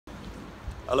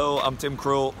Hello, I'm Tim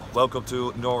Krul. Welcome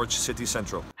to Norwich City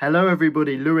Central. Hello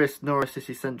everybody, Lewis, Norwich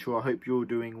City Central. I hope you're all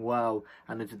doing well.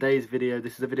 And in today's video,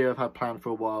 this is a video I've had planned for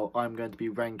a while. I'm going to be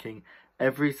ranking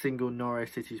every single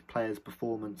Norwich City's player's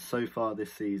performance so far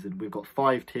this season. We've got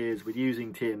 5 tiers. We're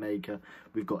using Tier Maker.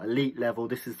 We've got elite level.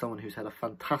 This is someone who's had a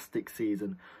fantastic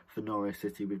season for Norwich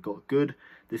City. We've got good.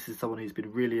 This is someone who's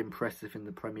been really impressive in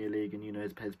the Premier League and,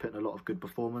 has put in a lot of good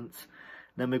performance.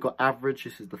 Then we've got average.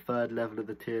 This is the 3rd level of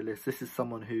the tier list. This is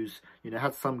someone who's,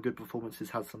 had some good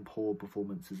performances, had some poor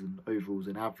performances and overalls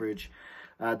in average.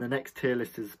 The next tier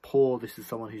list is poor. This is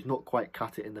someone who's not quite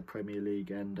cut it in the Premier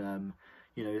League and,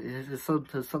 has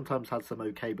sometimes had some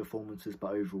okay performances,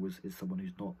 but overall is someone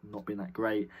who's not been that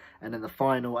great. And then the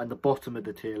final and the bottom of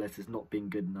the tier list has not been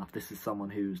good enough. This is someone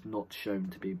who's not shown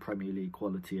to be Premier League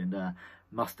quality and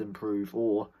must improve,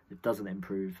 or if doesn't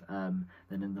improve, then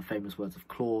in the famous words of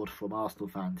Claude from Arsenal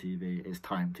Fan TV, it's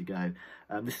time to go.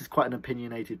 This is quite an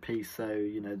opinionated piece, so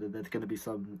there's going to be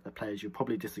some players you'll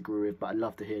probably disagree with, but I'd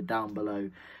love to hear down below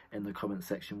in the comment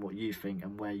section what you think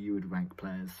and where you would rank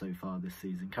players so far this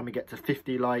season. Can we get to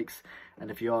 50 likes? And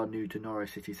if you are new to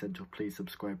Norwich City Central, please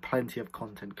subscribe. Plenty of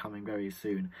content coming very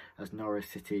soon as Norwich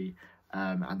City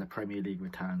and the Premier League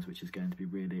returns, which is going to be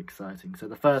really exciting. So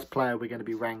the first player we're going to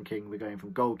be ranking, we're going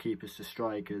from goalkeepers to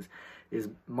strikers, is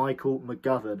Michael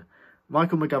McGovern.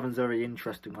 Michael McGovern's a very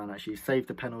interesting one, actually. He saved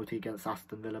the penalty against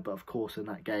Aston Villa, but of course in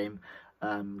that game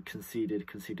conceded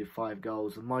 5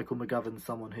 goals. And Michael McGovern's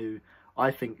someone who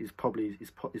I think is probably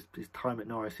his time at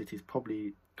Norwich City is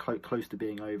probably close to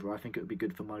being over. I think it would be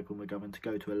good for Michael McGovern to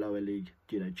go to a lower league,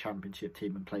 championship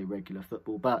team and play regular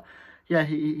football. But yeah,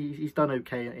 he's done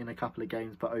okay in a couple of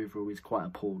games, but overall he's quite a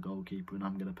poor goalkeeper, and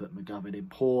I'm going to put McGovern in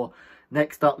poor.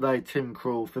 Next up though, Tim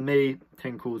Krul. For me,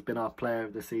 Tim Krul's been our player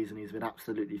of the season. He's been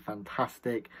absolutely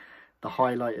fantastic. The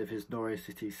highlight of his Norwich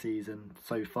City season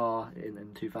so far in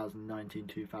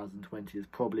 2019-2020 is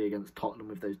probably against Tottenham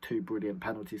with those 2 brilliant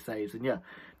penalty saves. And yeah,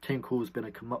 Tim Krul's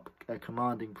been a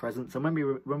commanding presence. And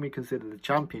when we consider the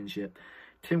Championship,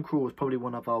 Tim Krul was probably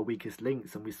one of our weakest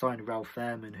links, and we signed Ralph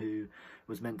Fairman, who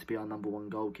was meant to be our #1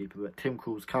 goalkeeper. But Tim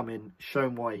Krul's come in,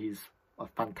 shown why he's a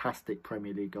fantastic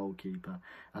Premier League goalkeeper,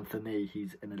 and for me,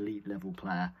 he's an elite level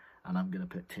player. And I'm going to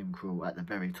put Tim Krul at the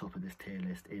very top of this tier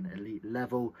list in elite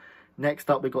level. Next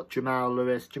up, we've got Jamal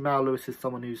Lewis. Jamal Lewis is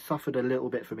someone who's suffered a little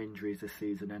bit from injuries this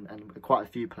season, and quite a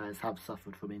few players have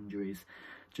suffered from injuries.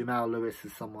 Jamal Lewis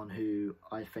is someone who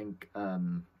I think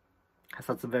has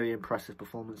had some very impressive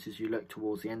performances. You look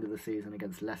towards the end of the season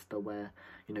against Leicester, where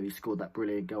he scored that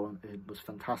brilliant goal and it was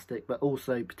fantastic, but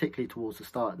also particularly towards the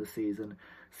start of the season,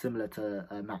 similar to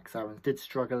Max Aarons, did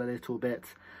struggle a little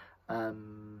bit.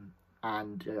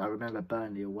 And I remember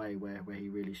Burnley away where he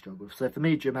really struggled. So for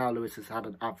me, Jamal Lewis has had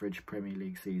an average Premier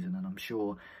League season, and I'm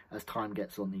sure as time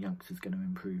gets on, the youngster's going to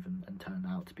improve and turn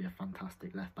out to be a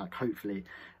fantastic left back, hopefully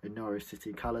in Norwich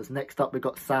City colours. Next up, we've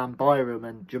got Sam Byram,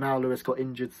 and Jamal Lewis got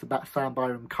injured, so Sam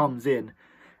Byram comes in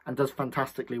and does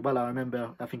fantastically well. I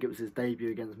remember, I think it was his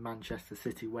debut against Manchester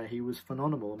City where he was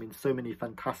phenomenal. I mean, so many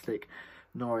fantastic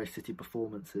Norwich City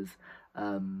performances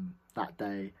that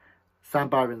day. Sam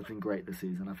Byram's been great this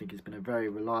season. I think he's been a very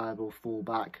reliable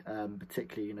fullback,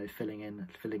 particularly filling in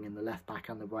the left back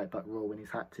and the right back role when he's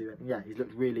had to. And yeah, he's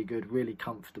looked really good, really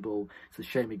comfortable. It's a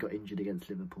shame he got injured against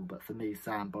Liverpool, but for me,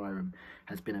 Sam Byram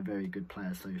has been a very good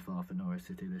player so far for Norwich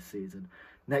City this season.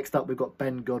 Next up, we've got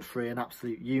Ben Godfrey, an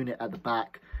absolute unit at the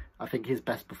back. I think his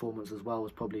best performance as well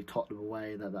was probably Tottenham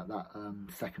away, that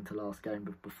second to last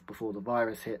game before the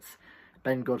virus hits.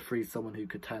 Ben Godfrey is someone who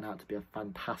could turn out to be a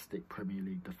fantastic Premier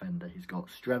League defender. He's got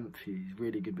strength, he's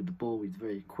really good with the ball, he's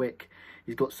very quick.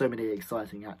 He's got so many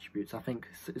exciting attributes. I think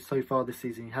so far this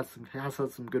season he has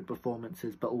had some good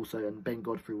performances, but also, and Ben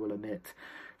Godfrey will admit,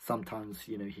 sometimes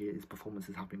his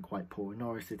performances have been quite poor.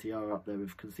 Norwich City are up there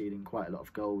with conceding quite a lot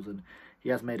of goals, and he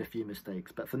has made a few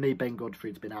mistakes. But for me, Ben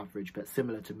Godfrey's been average, but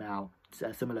similar to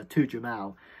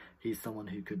Jamal, he's someone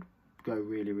who could go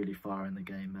really, really far in the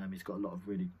game. He's got a lot of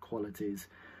really qualities.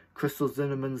 Crystal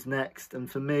Zimmerman's next, and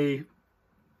for me,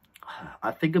 I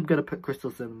think I'm going to put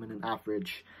Crystal Zimmerman in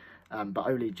average, but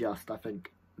only just. I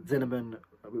think Zimmerman,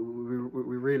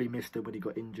 we really missed him when he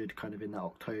got injured, kind of in that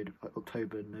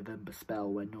October-November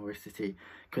spell when Norwich City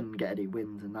couldn't get any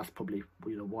wins, and that's probably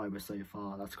why we're so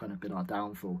far. That's kind of been our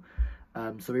downfall.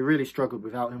 So we really struggled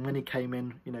without him. When he came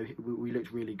in, we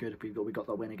looked really good. We got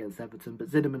that win against Everton, but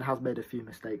Zimmerman has made a few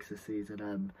mistakes this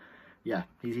season. Yeah,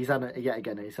 he's had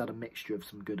a mixture of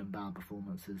some good and bad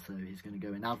performances, so he's going to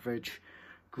go in average.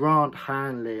 Grant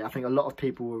Hanley, I think a lot of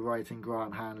people were writing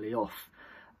Grant Hanley off,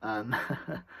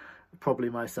 probably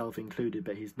myself included,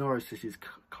 but he's Norwich City's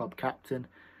club captain.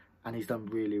 and he's done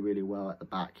really, really well at the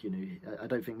back. You know, I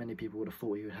don't think many people would have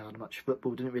thought he would have had much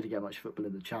football. Didn't really get much football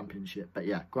in the Championship, but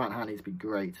yeah, Grant Hanley's been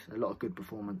great. A lot of good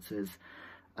performances.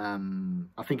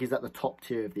 I think he's at the top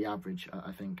tier of the average.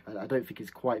 I think I don't think he's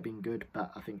quite been good,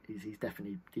 but I think he's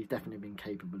definitely been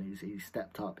capable. He's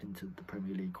stepped up into the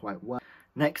Premier League quite well.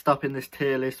 Next up in this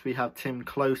tier list, we have Tim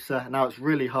Klose. Now, it's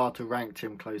really hard to rank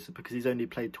Tim Klose because he's only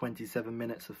played 27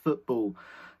 minutes of football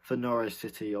for Norwich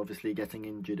City, obviously getting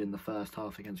injured in the first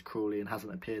half against Crawley and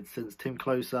hasn't appeared since. Tim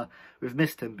Klose, we've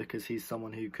missed him because he's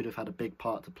someone who could have had a big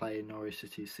part to play in Norwich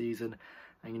City's season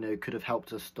and, you know, could have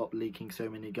helped us stop leaking so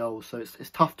many goals. So it's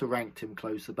tough to rank Tim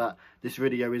Klose, but this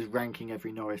video is ranking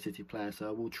every Norwich City player, so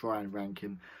I will try and rank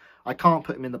him. I can't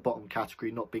put him in the bottom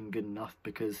category, not being good enough,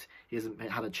 because he hasn't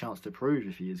had a chance to prove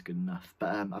if he is good enough. But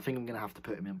I think I'm going to have to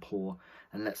put him in poor,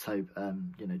 and let's hope,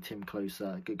 you know, Tim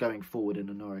Klose going forward in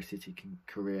a Norwich City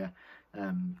career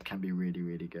can be really,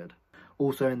 really good.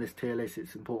 Also in this tier list,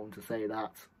 it's important to say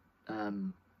that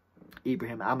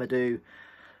Ibrahim Amadou,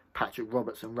 Patrick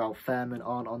Roberts and Ralph Fairman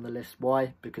aren't on the list.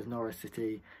 Why? Because Norwich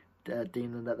City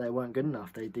deemed them that they weren't good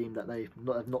enough. They deemed that they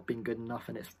have not been good enough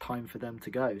and it's time for them to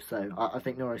go. So I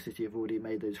think Norwich City have already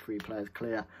made those three players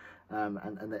clear,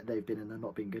 and that they've been and they're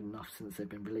not been good enough since they've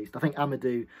been released. I think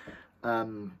Amadou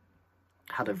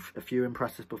had a few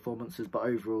impressive performances, but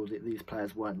overall these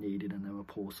players weren't needed and they were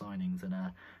poor signings, and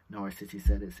Norwich City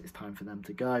said it's time for them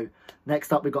to go.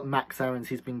 Next up, we've got Max Aarons.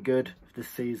 He's been good this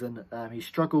season. He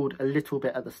struggled a little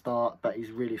bit at the start, but he's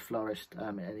really flourished,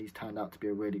 and he's turned out to be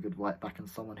a really good right back and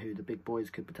someone who the big boys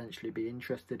could potentially be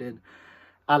interested in.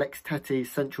 Alex Tettey,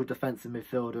 central defensive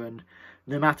midfielder, and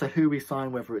no matter who we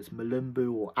sign, whether it's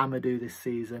Malumbu or Amadou this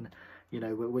season, you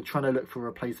know, we're trying to look for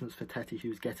replacements for Tettey,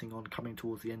 who's getting on, coming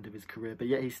towards the end of his career, but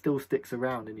yet he still sticks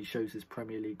around and he shows his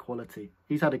Premier League quality.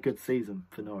 He's had a good season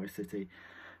for Norwich City.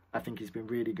 I think he's been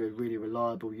really good, really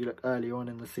reliable. You look early on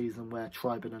in the season where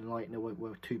Triben and Leitner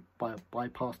were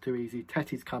bypassed too easy.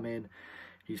 Tettey's come in,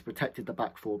 he's protected the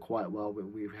back four quite well.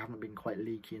 We haven't been quite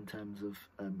leaky in terms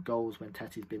of goals when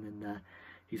Tettey's been in there.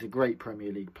 He's a great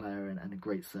Premier League player and a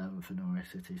great servant for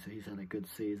Norwich City, so he's had a good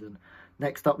season.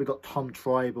 Next up, we've got Tom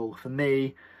Tribal. For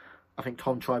me, I think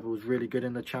Tom Tribal was really good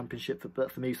in the Championship, but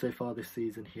for me so far this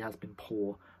season, he has been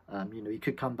poor. You know, he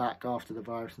could come back after the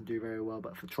virus and do very well,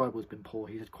 but for Tribal's been poor.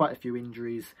 He's had quite a few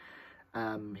injuries.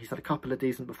 He's had a couple of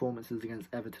decent performances against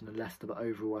Everton and Leicester, but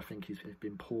overall I think he's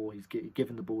been poor. He's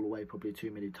given the ball away probably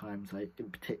too many times. In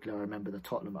particular, I remember the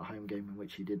Tottenham at home game in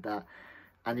which he did that.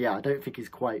 And yeah, I don't think he's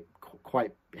quite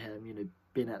you know,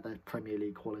 been at the Premier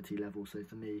League quality level. So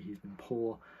for me, he's been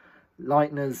poor.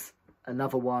 Leitner's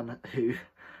another one who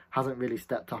hasn't really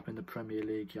stepped up in the Premier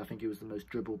League. I think he was the most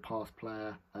dribble pass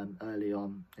player early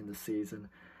on in the season,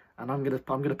 and I'm gonna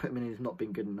put him in. He's not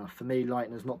been good enough for me.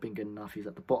 Leitner's not been good enough. He's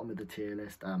at the bottom of the tier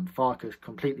list. Farkas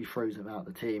completely froze him out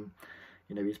of the team.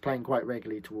 You know, he was playing quite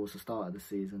regularly towards the start of the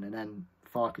season, and then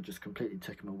Farker just completely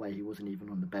took him away. He wasn't even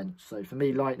on the bench. So for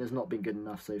me, Leitner's not been good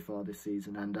enough so far this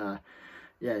season, and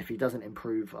yeah, if he doesn't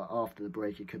improve after the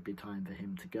break, it could be time for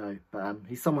him to go. But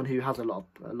he's someone who has a lot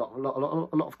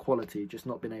of quality, just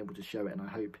not been able to show it, and I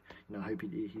hope, you know,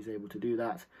 he's able to do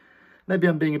that. Maybe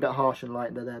I'm being a bit harsh on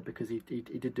Leitner there because he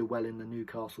did do well in the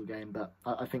Newcastle game, but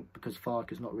I think because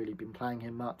Farker's not really been playing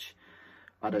him much,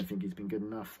 I don't think he's been good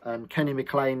enough. Kenny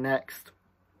McLean next.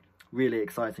 Really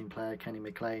exciting player, Kenny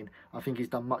McLean. I think he's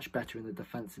done much better in the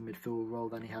defensive midfield role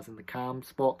than he has in the cam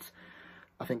spot.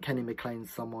 I think Kenny McLean's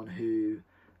someone who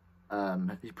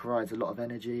he provides a lot of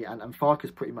energy, and Farkas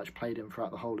pretty much played him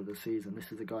throughout the whole of the season.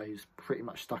 This is a guy who's pretty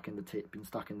much been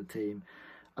stuck in the team.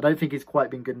 I don't think he's quite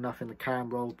been good enough in the cam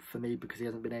role for me because he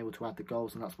hasn't been able to add the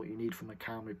goals, and that's what you need from a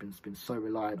cam. We've been so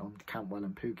reliant on Cantwell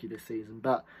and Pukki this season,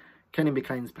 but Kenny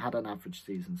McLean's had an average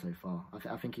season so far.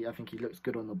 I think he looks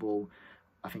good on the ball.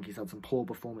 I think he's had some poor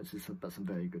performances, but some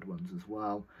very good ones as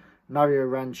well. Mario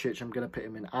Rancic, I'm going to put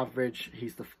him in average.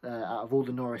 He's out of all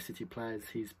the Norwich City players,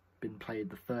 he's been played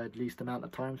the third least amount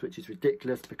of times, which is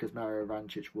ridiculous because Mario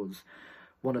Rancic was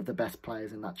one of the best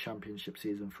players in that Championship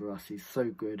season for us. He's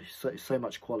so good, so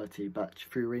much quality, but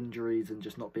through injuries and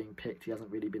just not being picked, he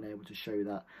hasn't really been able to show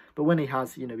that. But when he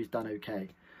has, you know, he's done okay.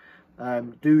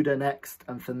 Duda next,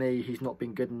 and for me, he's not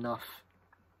been good enough.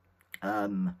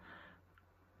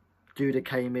 Duda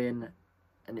came in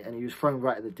and he was thrown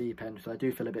right at the deep end, so I do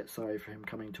feel a bit sorry for him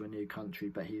coming to a new country,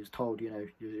 but he was told, you know,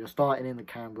 you're starting in the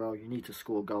cam role, you need to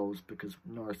score goals because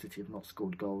Norwich City have not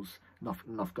scored goals,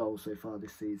 enough goals so far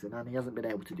this season, and he hasn't been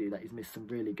able to do that. He's missed some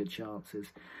really good chances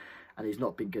and he's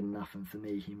not been good enough, and for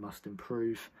me, he must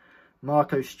improve.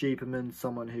 Marco Stupiman,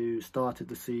 someone who started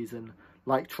the season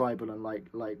like Tribal and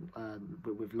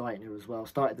with Lightner as well.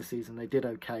 Started the season, they did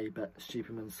okay, but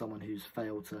Stupiman's someone who's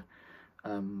failed to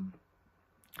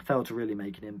really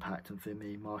make an impact. And for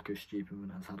me, Marco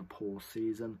Stupiman has had a poor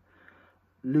season.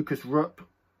 Lucas Rupp,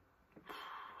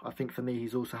 I think for me,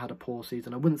 he's also had a poor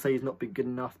season. I wouldn't say he's not been good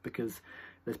enough, because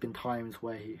there's been times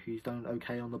where he's done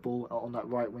okay on the ball, on that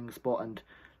right wing spot. And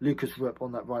Lucas Rupp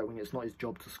on that right wing, it's not his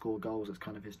job to score goals, it's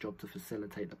kind of his job to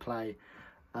facilitate the play.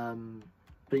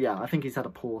 But yeah, I think he's had a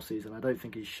poor season. I don't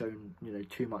think he's shown,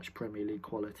 too much Premier League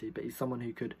quality, but he's someone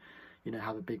who could,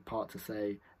 have a big part to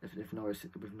say with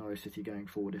Norwich City going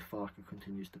forward, if Farke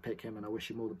continues to pick him, and I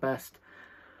wish him all the best.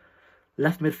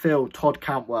 Left midfield, Todd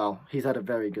Cantwell. He's had a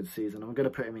very good season. I'm going to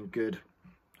put him in good.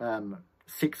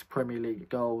 6 Premier League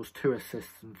goals, 2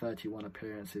 assists and 31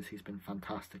 appearances. He's been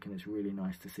fantastic, and it's really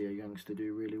nice to see a youngster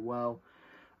do really well.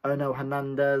 Ono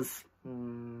Hernandez.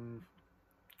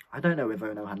 I don't know with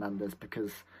Ono Hernandez,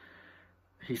 because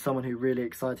he's someone who really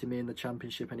excited me in the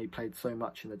Championship, and he played so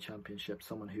much in the Championship.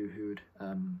 Someone who'd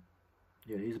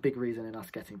he's a big reason in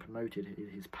us getting promoted.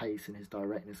 His pace and his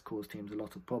directness caused teams a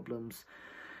lot of problems.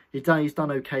 He's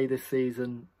done okay this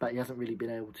season, but he hasn't really been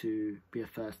able to be a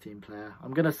first team player.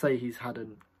 I'm going to say he's had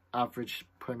an average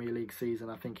Premier League season.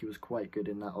 I think he was quite good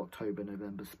in that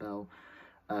October-November spell,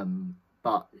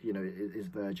 but is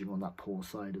verging on that poor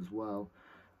side as well.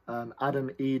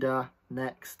 Adam Eder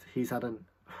next.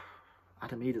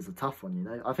 Adam Eder's a tough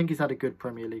one, I think he's had a good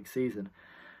Premier League season.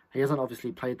 He hasn't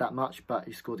obviously played that much, but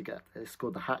he scored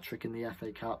the hat-trick in the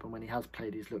FA Cup, and when he has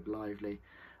played, he's looked lively.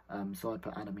 So I'd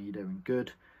put Adam Eder in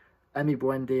good. Emi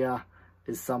Buendia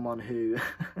is someone who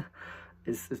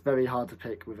is very hard to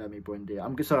pick with Emi Buendia.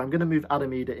 I'm going to move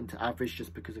Adam Eder into average,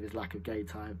 just because of his lack of game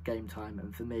time.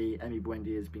 And for me, Emi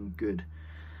Buendia has been good.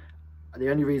 The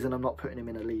only reason I'm not putting him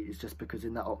in elite is just because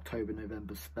in that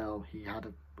October-November spell, he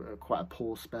had quite a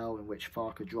poor spell in which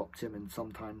Farke dropped him, and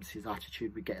sometimes his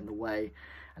attitude would get in the way,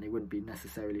 and he wouldn't be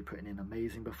necessarily putting in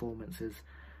amazing performances.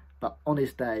 But on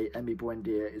his day, Emi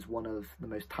Buendia is one of the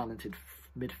most talented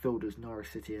midfielders Norwich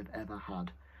City have ever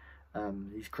had.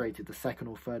 He's created the 2nd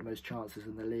or 3rd most chances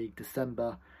in the league.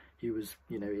 December, he was,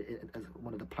 as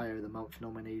one of the Player of the Month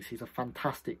nominees. He's a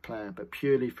fantastic player, but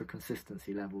purely for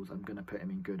consistency levels, I'm going to put him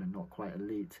in good and not quite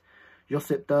elite.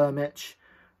 Josip Drmic,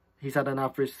 he's had an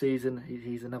average season.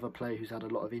 He's another player who's had a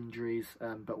lot of injuries,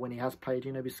 but when he has played,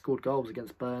 he's scored goals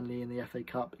against Burnley in the FA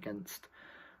Cup, against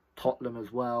Tottenham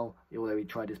as well, although he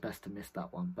tried his best to miss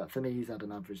that one. But for me, he's had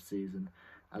an average season.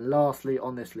 And lastly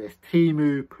on this list,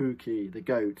 Teemu Pukki, the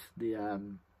GOAT,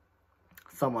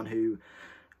 someone who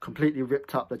completely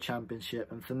ripped up the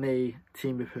Championship. And for me,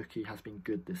 Teemu Pukki has been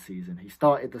good this season. He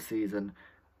started the season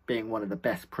being one of the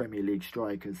best Premier League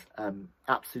strikers,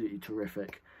 absolutely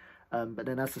terrific. But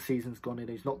then as the season's gone in,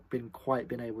 he's not quite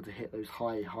been able to hit those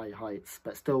high heights.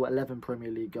 But still, 11 Premier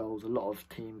League goals. A lot of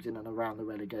teams in and around the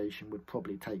relegation would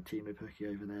probably take Teemu Pukki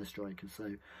over their strikers.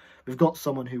 So we've got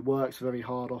someone who works very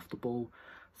hard off the ball,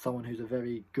 someone who's a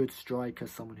very good striker,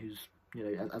 someone who's,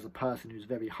 as a person, who's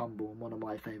very humble, and one of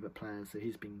my favourite players. So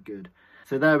he's been good.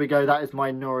 So there we go. That is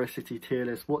my Norwich City tier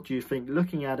list. What do you think?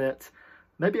 Looking at it,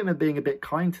 maybe I'm being a bit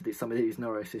kind to some of these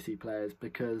Norwich City players,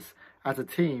 because as a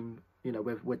team,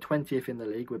 we're 20th in the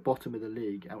league, we're bottom of the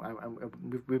league, and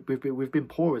we've been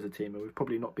poor as a team, and we've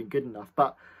probably not been good enough.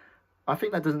 But I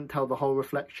think that doesn't tell the whole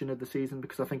reflection of the season,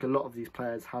 because I think a lot of these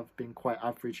players have been quite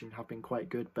average and have been quite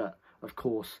good. But of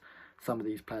course, some of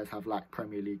these players have lacked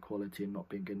Premier League quality and not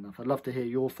been good enough. I'd love to hear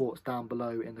your thoughts down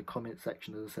below in the comment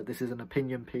section. As I said, this is an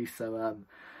opinion piece, so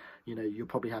you'll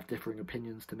probably have differing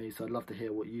opinions to me, so I'd love to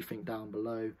hear what you think down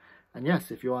below. And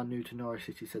yes, if you are new to Norwich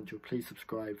City Central, please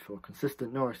subscribe for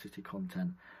consistent Norwich City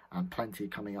content, and plenty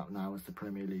coming up now as the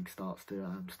Premier League starts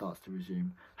to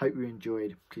resume. Hope you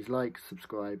enjoyed. Please like,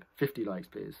 subscribe, 50 likes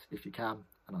please if you can,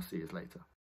 and I'll see you later.